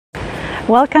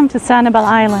Welcome to Sanibel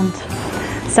Island.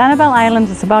 Sanibel Island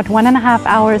is about 1.5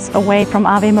 hours away from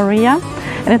Ave Maria,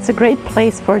 and it's a great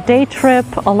place for a day trip,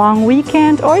 a long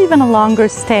weekend, or even a longer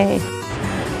stay.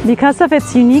 Because of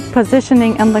its unique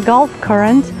positioning in the Gulf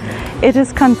current, it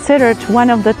is considered one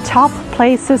of the top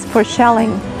places for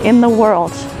shelling in the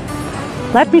world.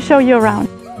 Let me show you around.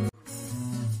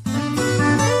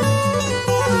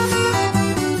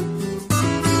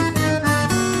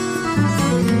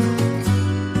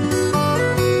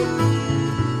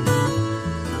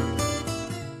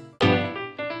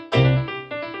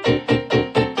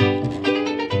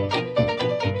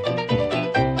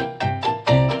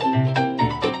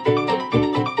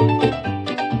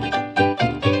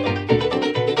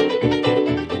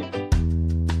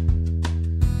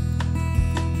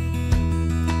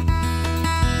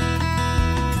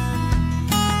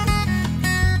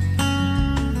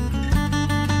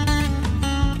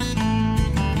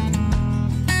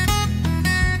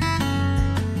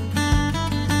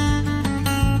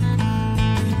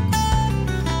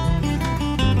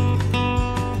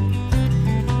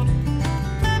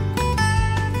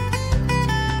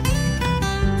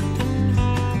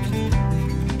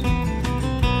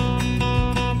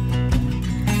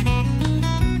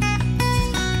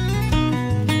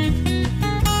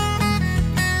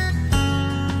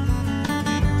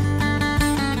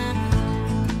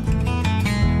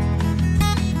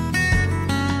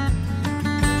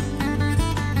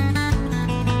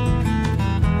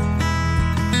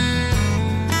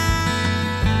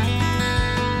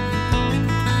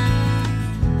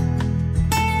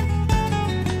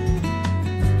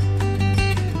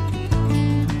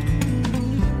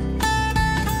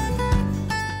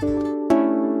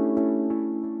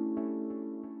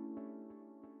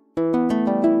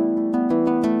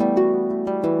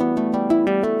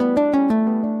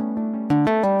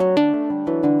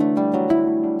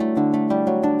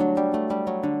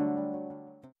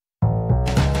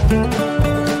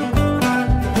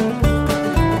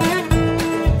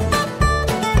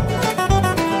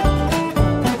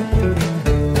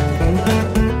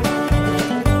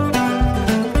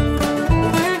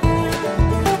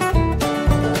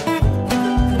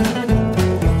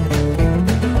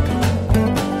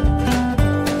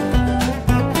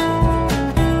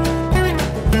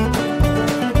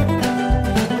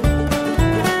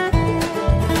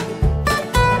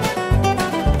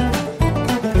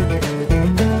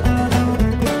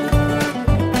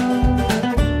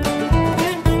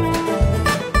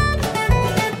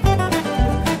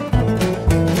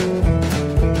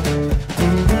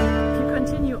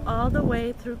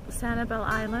 Through Sanibel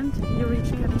Island, you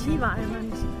reach Captiva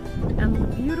Island, and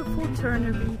the beautiful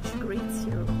Turner Beach greets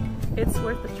you. It's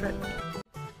worth the trip.